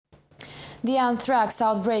The anthrax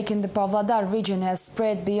outbreak in the Pavlodar region has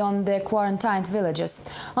spread beyond the quarantined villages.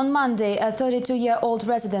 On Monday, a 32-year-old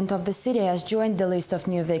resident of the city has joined the list of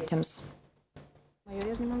new victims.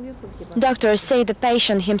 Doctors say the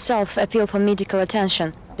patient himself appealed for medical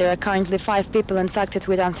attention. There are currently 5 people infected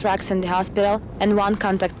with anthrax in the hospital, and 1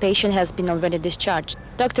 contact patient has been already discharged.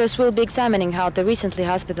 Doctors will be examining how the recently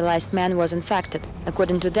hospitalized man was infected.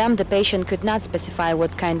 According to them, the patient could not specify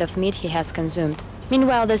what kind of meat he has consumed.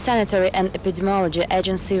 Meanwhile, the Sanitary and Epidemiology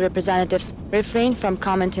Agency representatives refrained from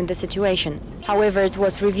commenting the situation. However, it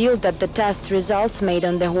was revealed that the test results made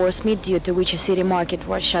on the horse meat, due to which a city market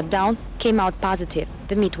was shut down, came out positive.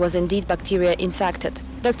 The meat was indeed bacteria infected.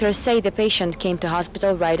 Doctors say the patient came to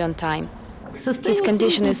hospital right on time. His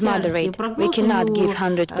condition is moderate. We cannot give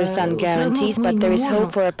 100% guarantees, but there is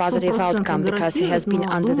hope for a positive outcome because he has been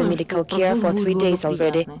under the medical care for 3 days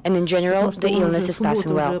already, and in general, the illness is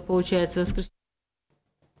passing well.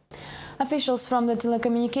 Officials from the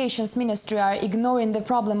Telecommunications Ministry are ignoring the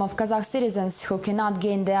problem of Kazakh citizens who cannot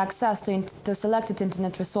gain the access to selected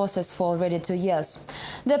internet resources for already 2 years.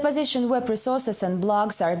 The opposition web resources and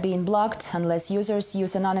blogs are being blocked unless users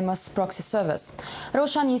use anonymous proxy service.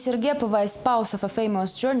 Roshan Yesergepova, a spouse of a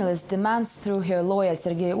famous journalist, demands through her lawyer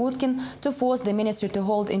Sergei Utkin to force the ministry to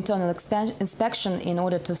hold internal inspection in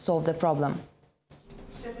order to solve the problem.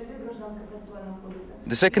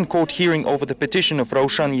 The second court hearing over the petition of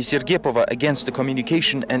Roshan Yesergepova against the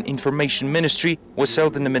Communication and Information Ministry was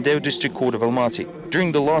held in the Medeu District Court of Almaty.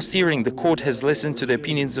 During the last hearing, the court has listened to the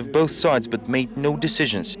opinions of both sides but made no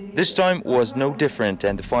decisions. This time was no different,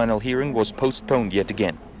 and the final hearing was postponed yet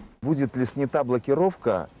again. Будет ли снята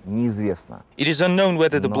блокировка, неизвестно. It is unknown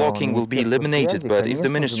whether the blocking will be eliminated, but if the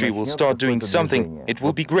ministry will start doing something, it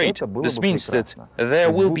will be great. This means that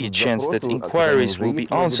there will be a chance that inquiries will be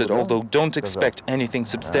answered, although don't expect anything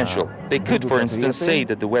substantial. They could, for instance, say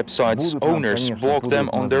that the website's owners block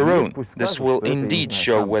them on their own. This will indeed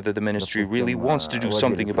show whether the ministry really wants to do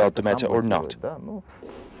something about the matter or not.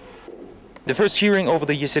 The first hearing over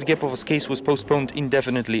the Yesergepova's case was postponed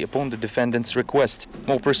indefinitely upon the defendant's request,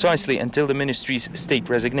 more precisely until the ministry's state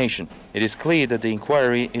resignation. It is clear that the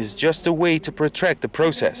inquiry is just a way to protract the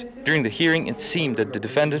process. During the hearing, it seemed that the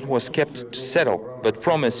defendant was kept to settle, but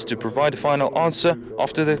promised to provide a final answer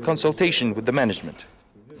after the consultation with the management.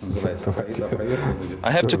 I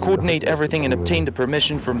have to coordinate everything and obtain the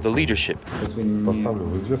permission from the leadership.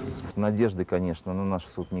 Надежды, конечно, на наш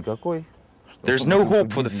суд никакой. There's no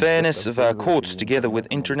hope for the fairness of our courts. Together with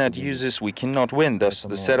internet users, we cannot win, thus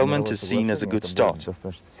the settlement is seen as a good start.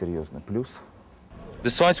 The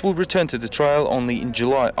sides will return to the trial only in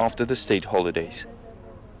July after the state holidays.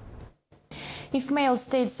 If male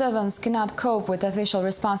state servants cannot cope with official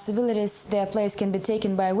responsibilities, their place can be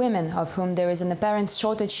taken by women, of whom there is an apparent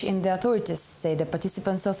shortage in the authorities, say the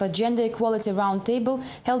participants of a gender equality roundtable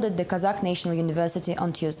held at the Kazakh National University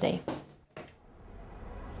on Tuesday.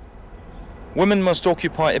 Women must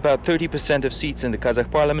occupy about 30% of seats in the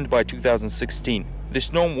Kazakh parliament by 2016.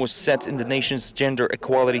 This norm was set in the nation's gender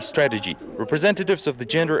equality strategy. Representatives of the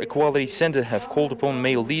Gender Equality Center have called upon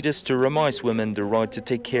male leaders to remind women the right to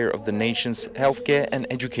take care of the nation's healthcare and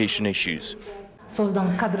education issues. The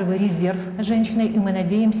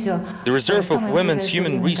reserve of women's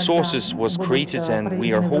human resources was created, and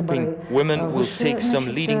we are hoping women will take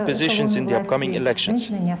some leading positions in the upcoming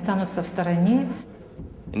elections.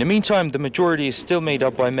 In the meantime, the majority is still made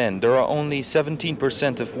up by men. There are only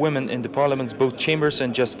 17% of women in the parliament's both chambers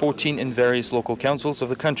and just 14 in various local councils of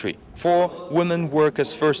the country. 4 women work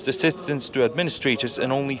as first assistants to administrators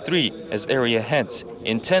and only 3 as area heads.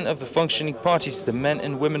 In 10 of the functioning parties, the men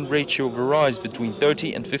and women ratio varies between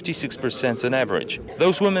 30 and 56% on average.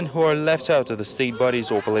 Those women who are left out of the state bodies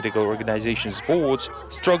or political organizations' boards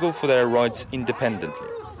struggle for their rights independently.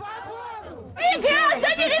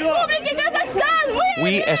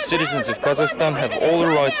 We, as citizens of Kazakhstan, have all the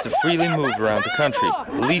rights to freely move around the country.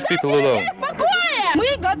 Leave people alone.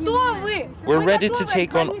 We're ready to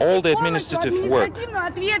take on all the administrative work.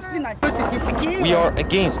 We are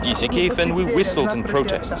against Yesekeev and we whistled in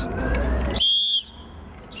protest.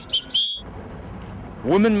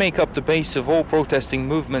 Women make up the base of all protesting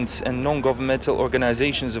movements and non-governmental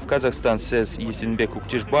organizations of Kazakhstan, says Yesenbek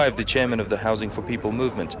Uktishbayev, the chairman of the Housing for People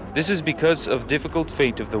movement. This is because of difficult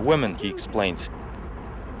fate of the women, he explains.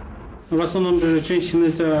 These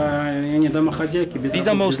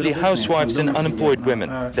are mostly housewives and unemployed women.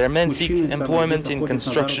 Their men seek employment in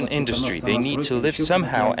construction industry. They need to live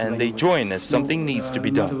somehow and they join as something needs to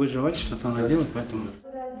be done.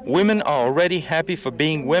 Women are already happy for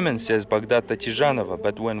being women, says Bagdata Tijanova,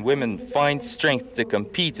 but when women find strength to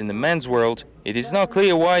compete in the men's world, it is not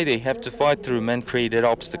clear why they have to fight through men-created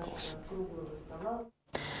obstacles.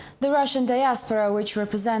 The Russian diaspora, which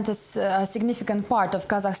represents a significant part of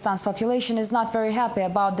Kazakhstan's population, is not very happy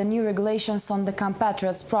about the new regulations on the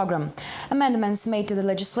compatriots program. Amendments made to the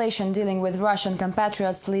legislation dealing with Russian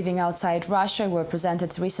compatriots living outside Russia were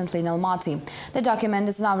presented recently in Almaty. The document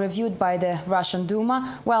is now reviewed by the Russian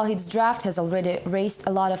Duma, while its draft has already raised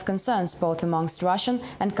a lot of concerns both amongst Russian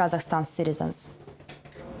and Kazakhstan citizens.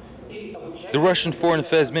 The Russian Foreign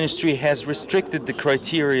Affairs Ministry has restricted the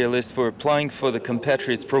criteria list for applying for the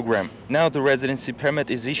compatriots program. Now the residency permit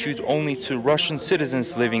is issued only to Russian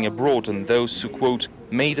citizens living abroad and those who, quote,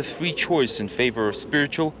 made a free choice in favor of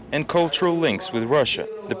spiritual and cultural links with Russia.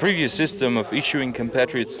 The previous system of issuing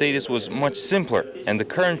compatriot status was much simpler, and the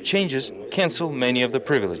current changes cancel many of the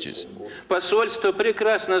privileges. The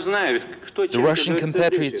Russian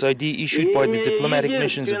compatriots ID issued by the diplomatic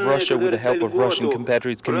missions of Russia with the help of Russian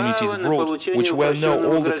compatriots communities abroad, which well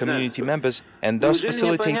know all the community members and thus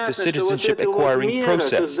facilitate the citizenship acquiring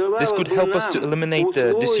process. This could help us to eliminate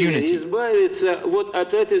the disunity.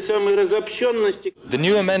 The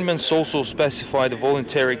new amendments also specify the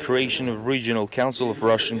voluntary creation of Regional Council of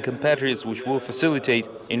Russian compatriots, which will facilitate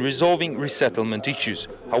in resolving resettlement issues.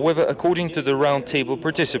 However, according to the roundtable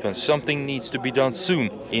participants, something needs to be done soon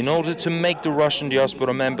in order to make the Russian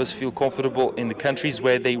diaspora members feel comfortable in the countries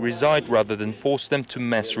where they reside rather than force them to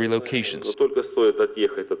mass relocations.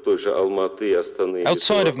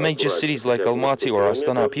 Outside of major cities like Almaty or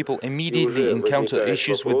Astana, people immediately encounter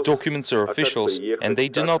issues with documents or officials, and they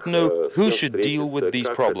do not know who should deal with these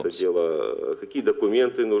problems.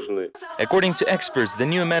 According to experts, the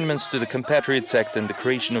new amendments to the Compatriots Act and the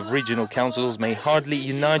creation of regional councils may hardly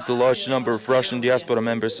unite the large number of Russian diaspora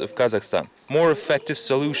members of Kazakhstan. More effective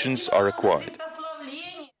solutions are required.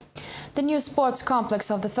 The new sports complex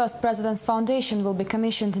of the First President's Foundation will be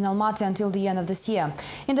commissioned in Almaty until the end of this year.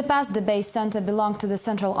 In the past, the base center belonged to the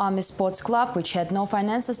Central Army Sports Club, which had no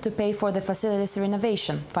finances to pay for the facility's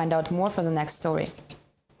renovation. Find out more from the next story.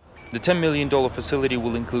 The $10 million facility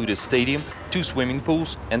will include a stadium, 2 swimming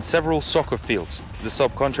pools and several soccer fields. The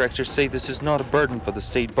subcontractors say this is not a burden for the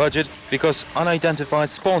state budget because unidentified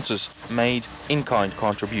sponsors made in-kind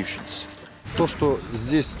contributions. The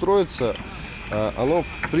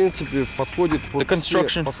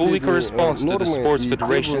construction fully corresponds to the Sports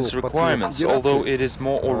Federation's requirements, although it is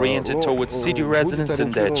more oriented towards city residents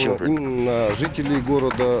and their children.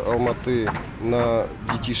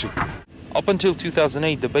 Up until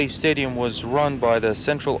 2008, the base stadium was run by the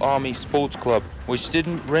Central Army Sports Club, which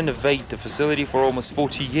didn't renovate the facility for almost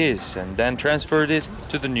 40 years and then transferred it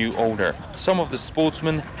to the new owner. Some of the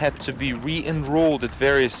sportsmen had to be re-enrolled at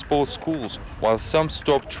various sports schools, while some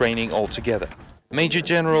stopped training altogether. Major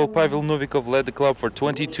General Pavel Novikov led the club for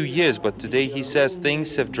 22 years, but today he says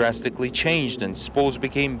things have drastically changed and sports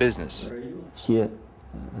became business.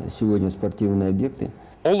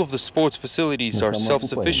 All of the sports facilities are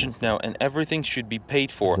self-sufficient now and everything should be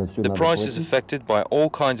paid for. The price is affected by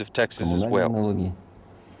all kinds of taxes as well.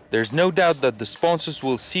 There's no doubt that the sponsors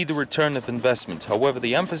will see the return of investment. However,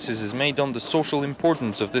 the emphasis is made on the social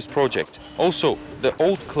importance of this project. Also, the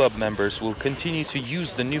old club members will continue to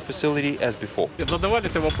use the new facility as before.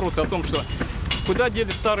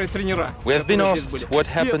 We have been asked what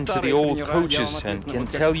happened to the old coaches and can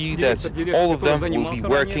tell you that all of them will be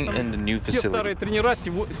working in the new facility.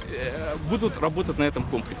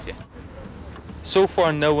 So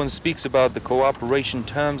far, no one speaks about the cooperation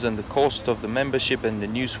terms and the cost of the membership and the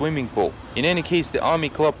new swimming pool. In any case, the Army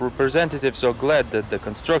Club representatives are glad that the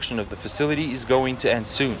construction of the facility is going to end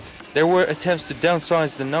soon. There were attempts to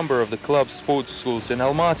downsize the number of the club's sports schools in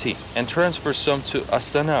Almaty and transfer some to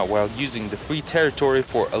Astana while using the free territory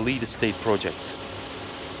for elite estate projects.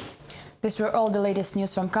 These were all the latest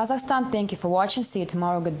news from Kazakhstan. Thank you for watching. See you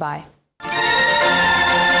tomorrow. Goodbye.